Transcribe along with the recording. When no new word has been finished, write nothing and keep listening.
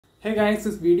Hey guys,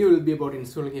 this video will be about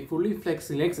installing a fully flex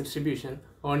Linux distribution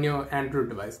on your Android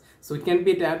device. So it can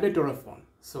be a tablet or a phone.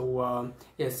 So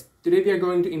yes, today we are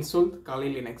going to install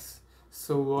Kali Linux.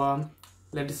 So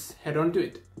let's head on to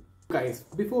it. Guys,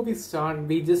 before we start,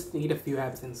 we just need a few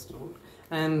apps installed.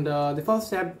 And the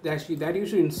first app actually that you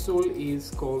should install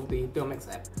is called the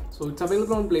Termux app. So it's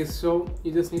available on Play Store.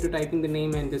 You just need to type in the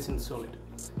name and just install it.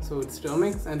 So it's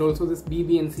Termux and also this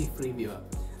BBNC free viewer.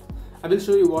 I will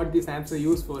show you what these apps are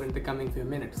used for in the coming few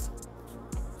minutes.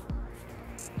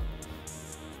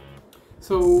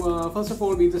 So first of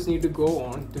all, we just need to go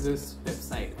on to this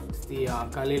website. It's the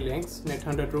Kali Linux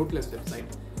termux website.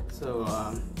 So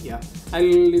yeah, I'll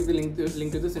leave the link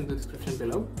to this in the description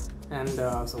below. And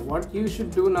so what you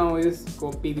should do now is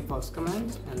copy the first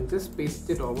command and just paste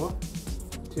it over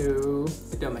to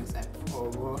the Termux app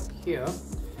over here,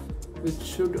 which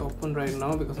should open right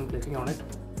now because I'm clicking on it.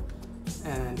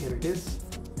 And here it is.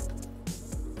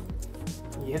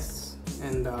 Yes,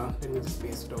 and let me just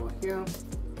paste it over here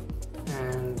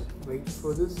and wait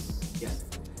for this. Yes,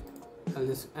 I'll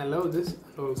just allow this.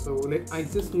 Also, I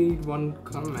just need one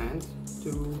command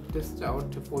to test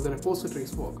out for the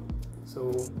repositories work.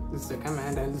 So this is the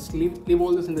command. I'll just leave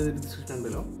all this in the description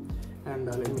below, and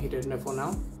let me hit enter for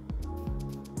now.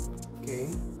 Okay,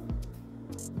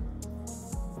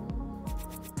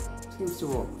 seems to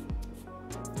work.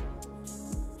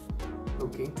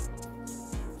 Okay.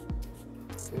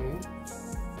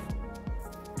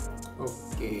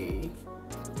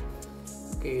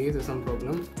 There's some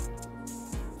problem.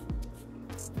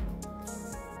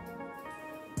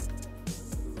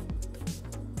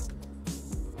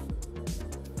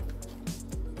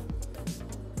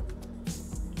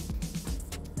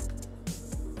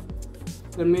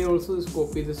 Let me also just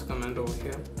copy this command over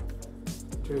here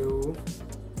to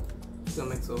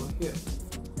Termux over here.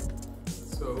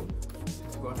 So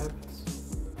let's see what happens.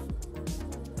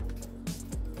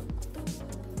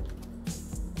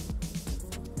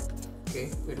 Okay,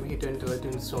 let me hit enter to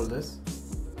install this.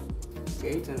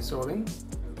 Okay, it's installing.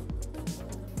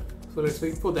 So let's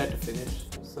wait for that to finish.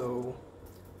 So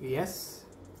yes,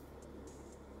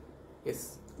 the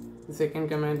second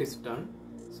command is done.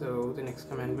 So the next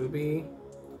command will be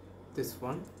this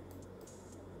one.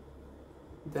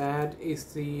 That is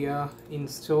the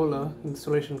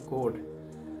installation code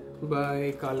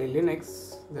by Kali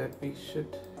Linux that we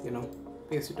should,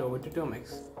 paste it over to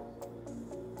Termux.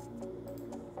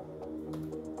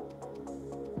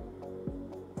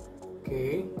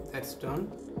 Okay, that's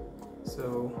done.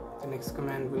 So the next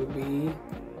command will be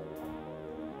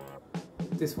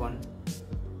this one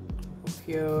over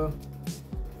here.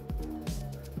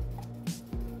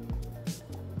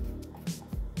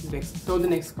 So the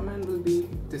next command will be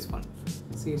this one,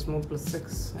 chmod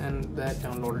 +6, and that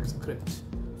downloaded script.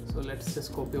 So let's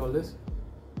just copy all this,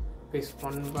 paste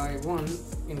one by one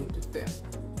into there.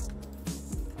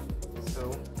 So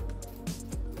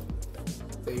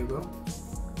there you go.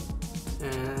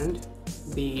 And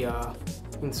the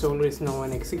installer is now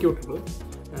an executable,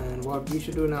 and what we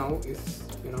should do now is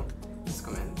this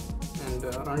command and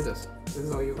run this. This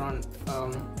is how you run.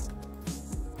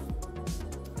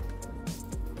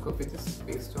 Copy this,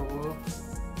 paste over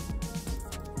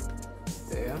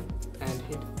there and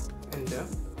hit enter.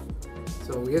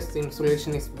 So yes, the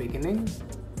installation is beginning,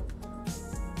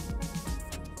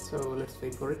 so let's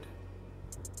wait for it.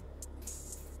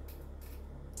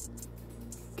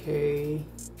 Okay,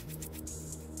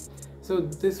 so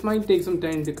this might take some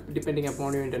time depending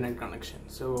upon your internet connection.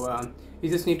 So you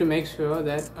just need to make sure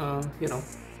that you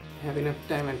have enough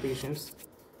time and patience.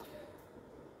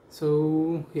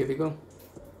 So here we go.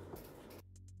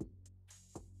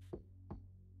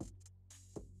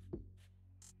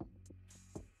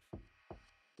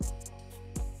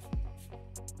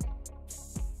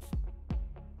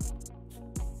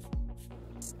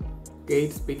 Okay,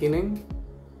 it's beginning.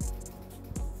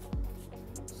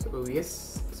 So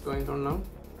yes, it's going on now.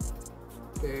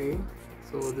 Okay,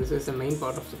 so this is the main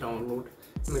part of the download.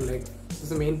 This is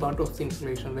the main part of the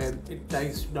installation where it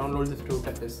tries to download the root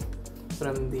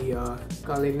from the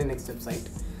Kali Linux website.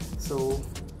 So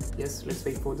yes, let's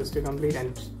wait for this to complete, and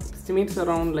it estimates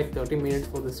around like 30 minutes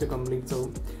for this to complete.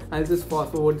 So I'll just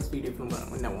fast forward this video from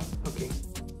now on. Okay.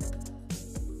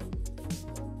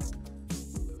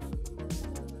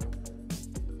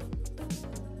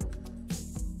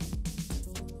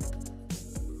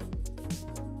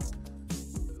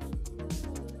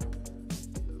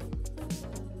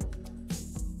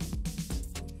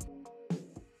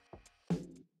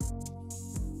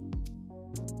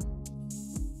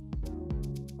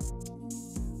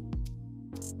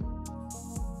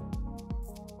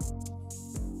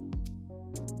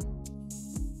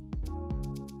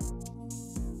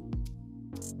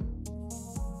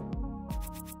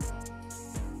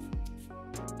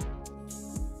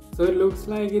 So it looks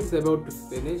like it's about to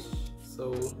finish.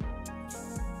 So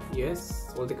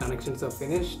yes, all the connections are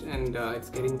finished and it's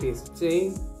getting the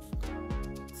SJ.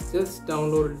 It's just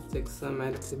downloaded the exam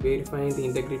and it's verifying the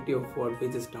integrity of what we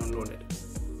just downloaded.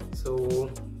 So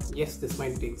yes, this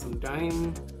might take some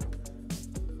time.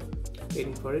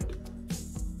 Waiting for it.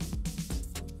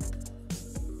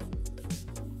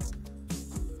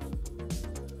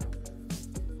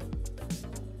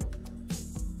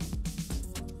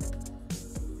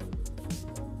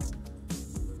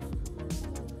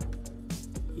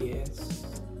 Yes,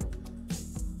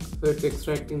 so it's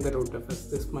extracting the root of us.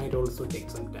 This might also take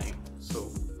some time,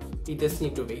 so we just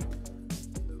need to wait.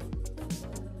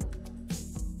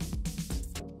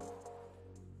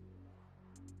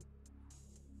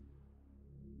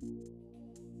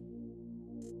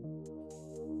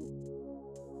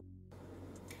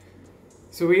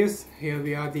 So yes, here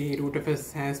we are, the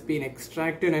rootfs has been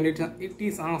extracted and it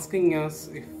is asking us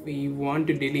if we want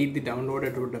to delete the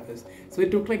downloaded rootfs. So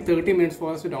it took like 30 minutes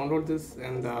for us to download this,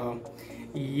 and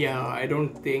yeah, I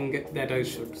don't think that I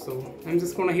should. So I'm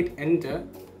just gonna hit enter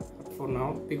for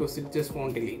now because it just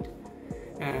won't delete.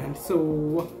 And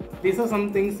so these are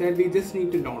some things that we just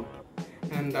need to note,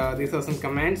 and these are some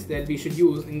commands that we should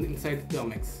use inside the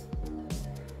termux.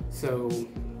 So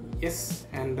yes,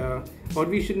 and what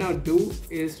we should now do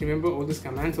is remember all these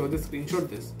commands or just screenshot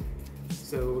this.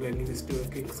 So let me just do a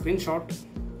quick screenshot.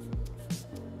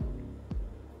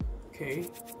 Okay,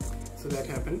 so that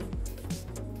happened.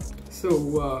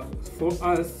 So for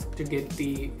us to get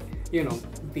the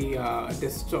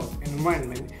desktop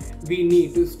environment, we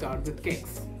need to start with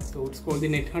kex. So it's called the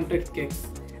nethunter kex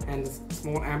and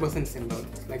small ampersand symbol,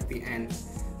 it's like the and.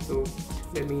 So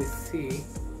let me see,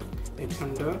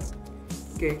 nethunter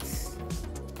kex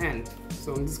and.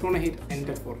 So I'm just gonna hit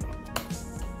enter for now.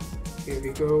 Here we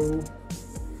go.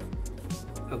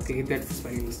 Okay, that's a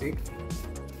spelling mistake.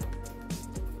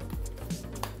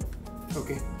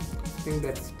 Okay, I think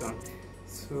that's done.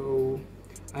 So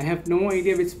I have no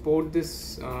idea which port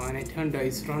this nethunter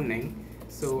is running,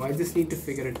 so I just need to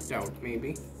figure it out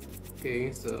maybe.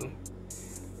 Okay, so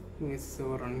it's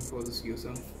running for this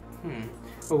user.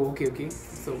 Oh, okay.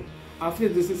 So after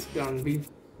this is done, we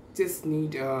just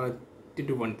need to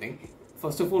do one thing.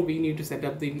 First of all, we need to set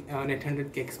up the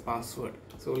nethunter kex password.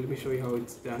 So let me show you how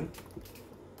it's done.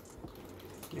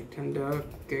 Nethunter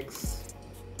kex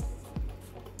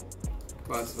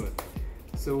password.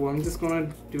 So I'm just gonna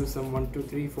do some 1 2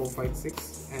 3 4 5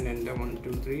 6 and enter 1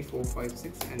 2 3 4 5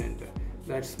 6 and enter.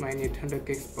 That's my nethunter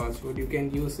kex password. You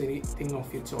can use anything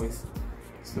of your choice.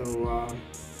 So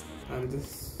I'll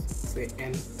just say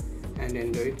n and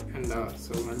enter it, and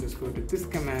so I'll just go to this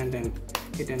command and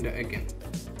hit enter again.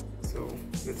 So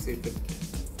let's see if it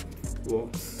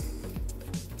works.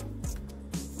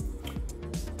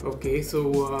 Okay,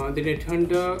 so the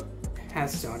nethunter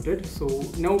has started. So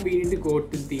now we need to go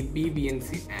to the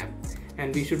BVNC app,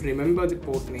 and we should remember the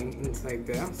port name inside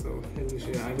there. So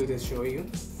I will just show you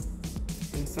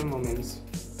in some moments.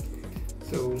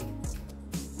 So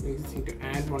we just need to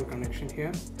add one connection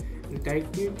here. The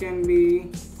title can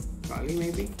be Kali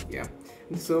maybe, yeah.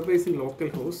 The server is in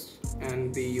localhost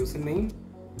and the username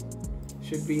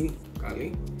should be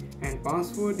Kali and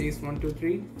password is 1 2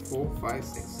 3 4 5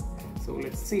 6. So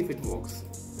let's see if it works.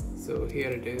 So here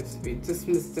it is. We just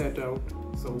missed that out.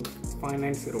 So it's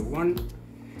 5901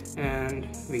 and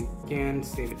we can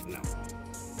save it now.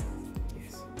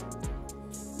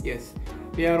 Yes,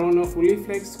 we are on a fully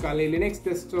flexed Kali Linux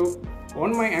desktop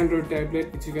on my Android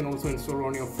tablet, which you can also install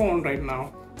on your phone right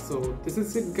now. So this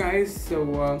is it, guys.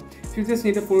 So if you just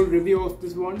need a full review of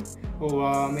this one,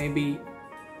 or maybe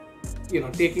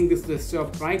taking this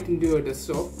desktop right into your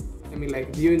desktop, I mean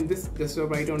like viewing this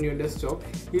desktop right on your desktop,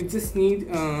 you just need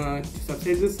to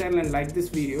subscribe to this channel and like this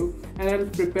video, and I'll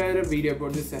prepare a video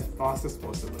about this as fast as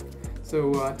possible.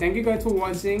 So thank you guys for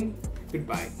watching.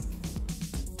 Goodbye.